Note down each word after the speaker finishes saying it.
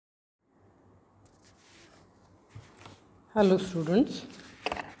Hello students,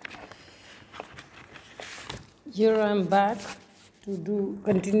 here I am back to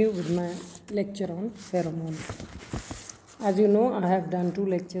continue with my lecture on pheromones. As you know, I have done 2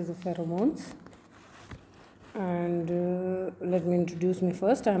 lectures of pheromones, and let me introduce me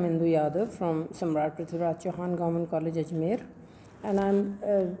first. I am Indu Yadav from Samrat Prithviraj Chauhan Government College Ajmer, and I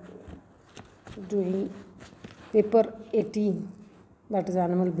am doing paper 18, that is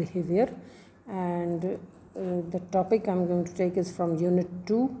animal behavior, and the topic I am going to take is from unit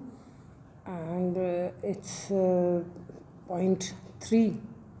 2, and it's point 3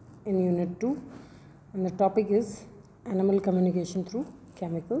 in unit 2, and the topic is animal communication through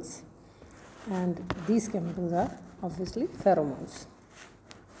chemicals, and these chemicals are obviously pheromones.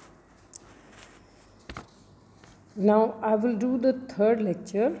 Now I will do the third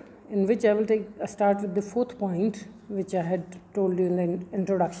lecture, in which I will start with the 4th point, which I had told you in the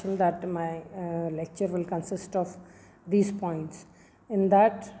introduction that my lecture will consist of these points. In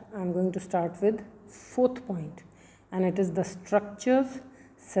that I am going to start with 4th point, and it is the structures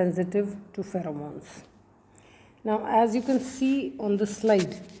sensitive to pheromones. Now as you can see on the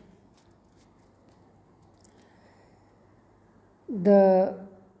slide,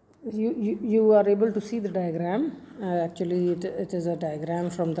 you are able to see the diagram. Actually it is a diagram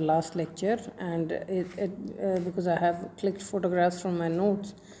from the last lecture, and because I have clicked photographs from my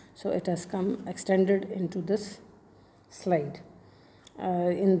notes, so it has come extended into this slide.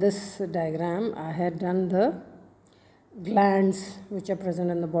 In this diagram I had done the glands which are present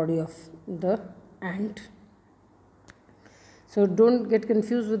in the body of the ant. So don't get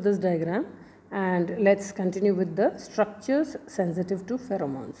confused with this diagram, and let's continue with the structures sensitive to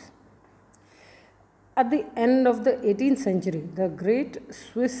pheromones. At the end of the 18th century, the great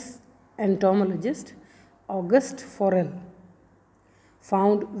Swiss entomologist Auguste Forel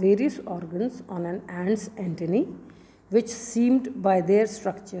found various organs on an ant's antennae which seemed by their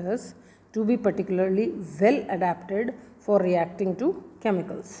structures to be particularly well adapted for reacting to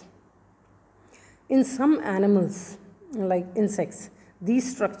chemicals. In some animals, like insects, these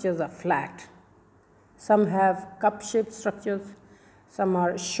structures are flat. Some have cup-shaped structures, some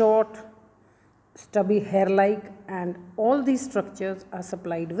are short, stubby hair-like, and all these structures are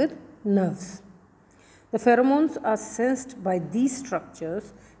supplied with nerves. The pheromones are sensed by these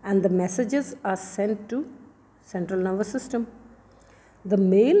structures, and the messages are sent to central nervous system. The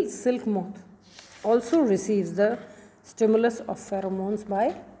male silk moth also receives the stimulus of pheromones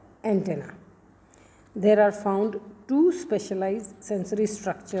by antenna. There are found 2 specialized sensory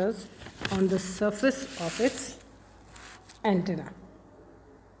structures on the surface of its antenna.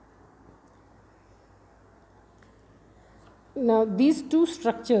 Now these 2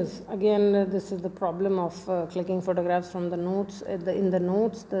 structures, again this is the problem of clicking photographs from the notes. In the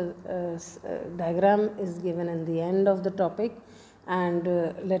notes the diagram is given in the end of the topic, and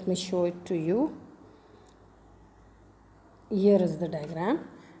let me show it to you. Here is the diagram,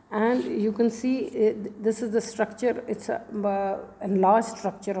 and you can see this is the structure. It's a enlarged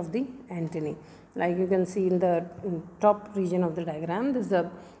structure of the antennae. Like you can see in the top region of the diagram, this is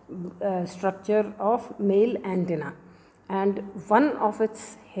the structure of male antenna, and one of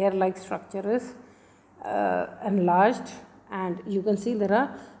its hair-like structure is enlarged, and you can see there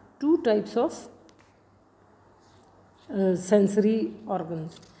are 2 types of sensory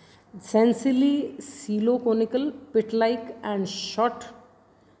organs: sensily coeloconical, pit-like and short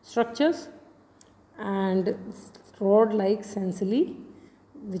structures, and rod-like sensily,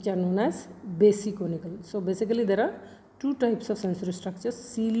 which are known as basiconical. So basically there are 2 types of sensory structures: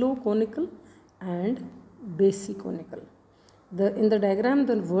 coeloconical and basiconical. In the diagram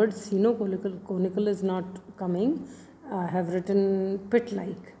the word conical is not coming. I have written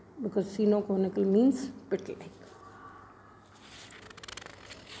pit-like because conical means pit-like.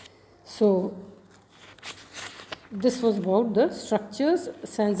 So this was about the structures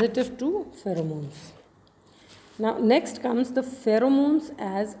sensitive to pheromones. Now next comes the pheromones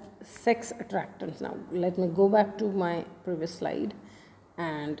as sex attractants. Now let me go back to my previous slide,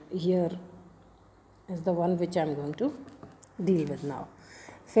 and here is the one which I am going to deal with now.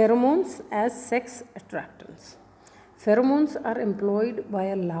 Pheromones as sex attractants. Pheromones are employed by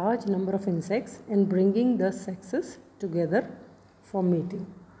a large number of insects in bringing the sexes together for mating.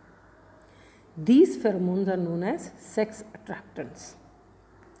 These pheromones are known as sex attractants.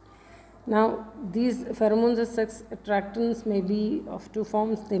 Now these pheromones as sex attractants may be of 2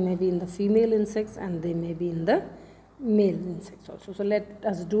 forms. They may be in the female insects and they may be in the male insects also. So let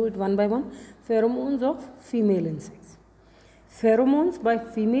us do it one by one. Pheromones of female insects. Pheromones by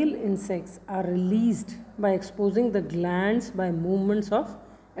female insects are released by exposing the glands by movements of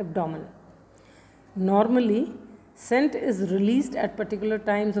abdomen. Normally Scent is released at particular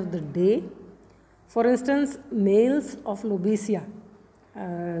times of the day. For instance, males of Lobesia,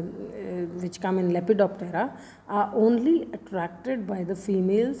 which come in Lepidoptera, are only attracted by the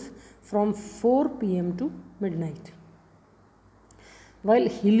females from 4 p.m. to midnight. While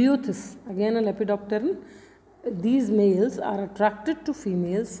Heliothrus, again a Lepidopteran, these males are attracted to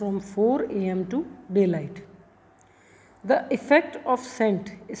females from 4 a.m. to daylight. The effect of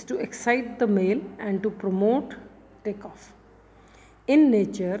scent is to excite the male and to promote takeoff. In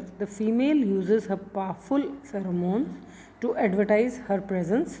nature, the female uses her powerful pheromones to advertise her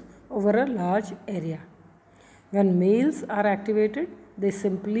presence over a large area. When males are activated, they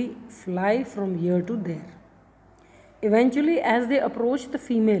simply fly from here to there. Eventually, as they approach the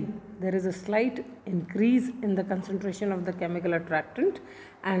female, there is a slight increase in the concentration of the chemical attractant,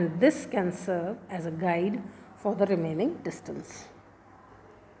 and this can serve as a guide for the remaining distance.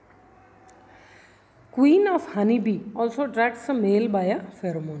 Queen of honeybee also attracts a male by a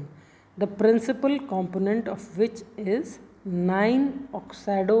pheromone, the principal component of which is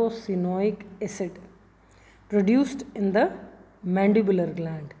 9-oxidosinoic acid produced in the mandibular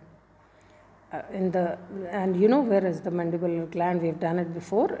gland. And you know where is the mandibular gland? We have done it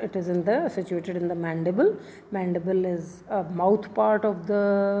before. It is situated in the mandible. Mandible is a mouth part of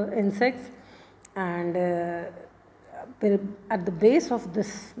the insects, and at the base of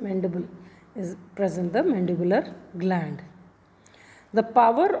this mandible is present the mandibular gland. The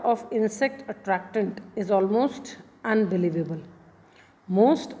power of insect attractant is almost unbelievable.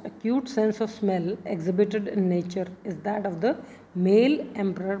 Most acute sense of smell exhibited in nature is that of the male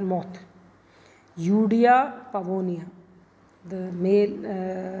emperor moth, Eudia pavonia. The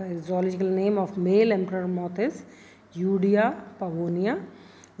zoological name of male emperor moth is Eudia pavonia,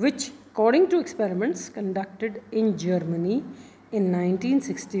 which, according to experiments conducted in Germany in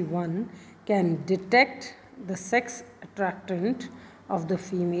 1961, can detect the sex attractant of the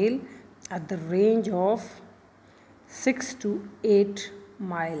female at the range of 6 to 8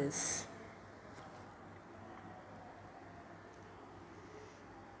 miles.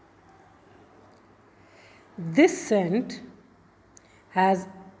 This scent has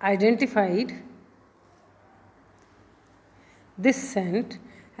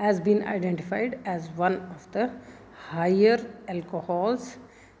been identified as one of the higher alcohols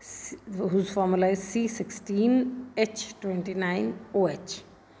whose formula is C16H29OH,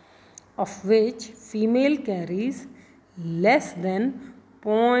 of which female carries less than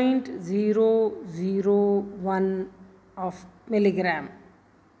 0.001 of milligram.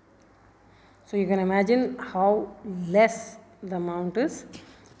 So you can imagine how less the amount is,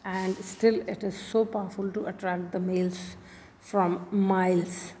 and still it is so powerful to attract the males from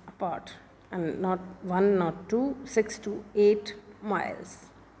miles apart, and not 1, not 2, 6 to 8 miles.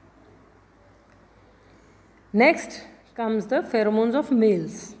 Next comes the pheromones of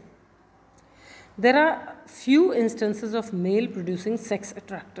males. There are few instances of male producing sex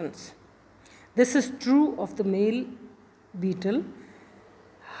attractants. This is true of the male beetle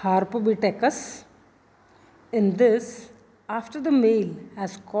Harpobitecus. In this, after the male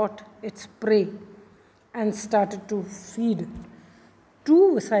has caught its prey and started to feed,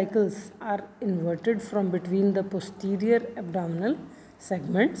 two vesicles are inverted from between the posterior abdominal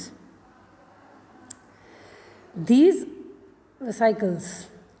segments. These vesicles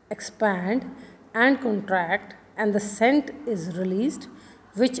expand and contract, and the scent is released,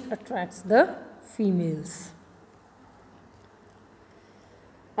 which attracts the females.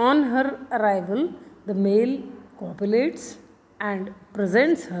 On her arrival, the male copulates and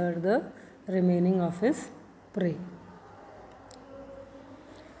presents her the remaining of his prey.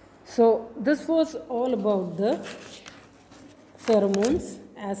 So this was all about the pheromones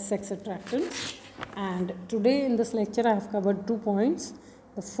as sex attractants, and today in this lecture I have covered 2 points.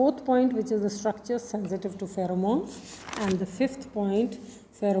 The 4th point, which is the structures sensitive to pheromones, and the 5th point,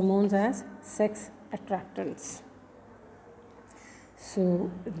 pheromones as sex attractants.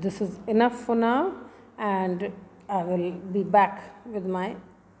 So this is enough for now, and I will be back with my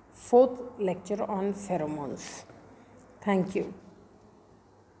 4th lecture on pheromones. Thank you.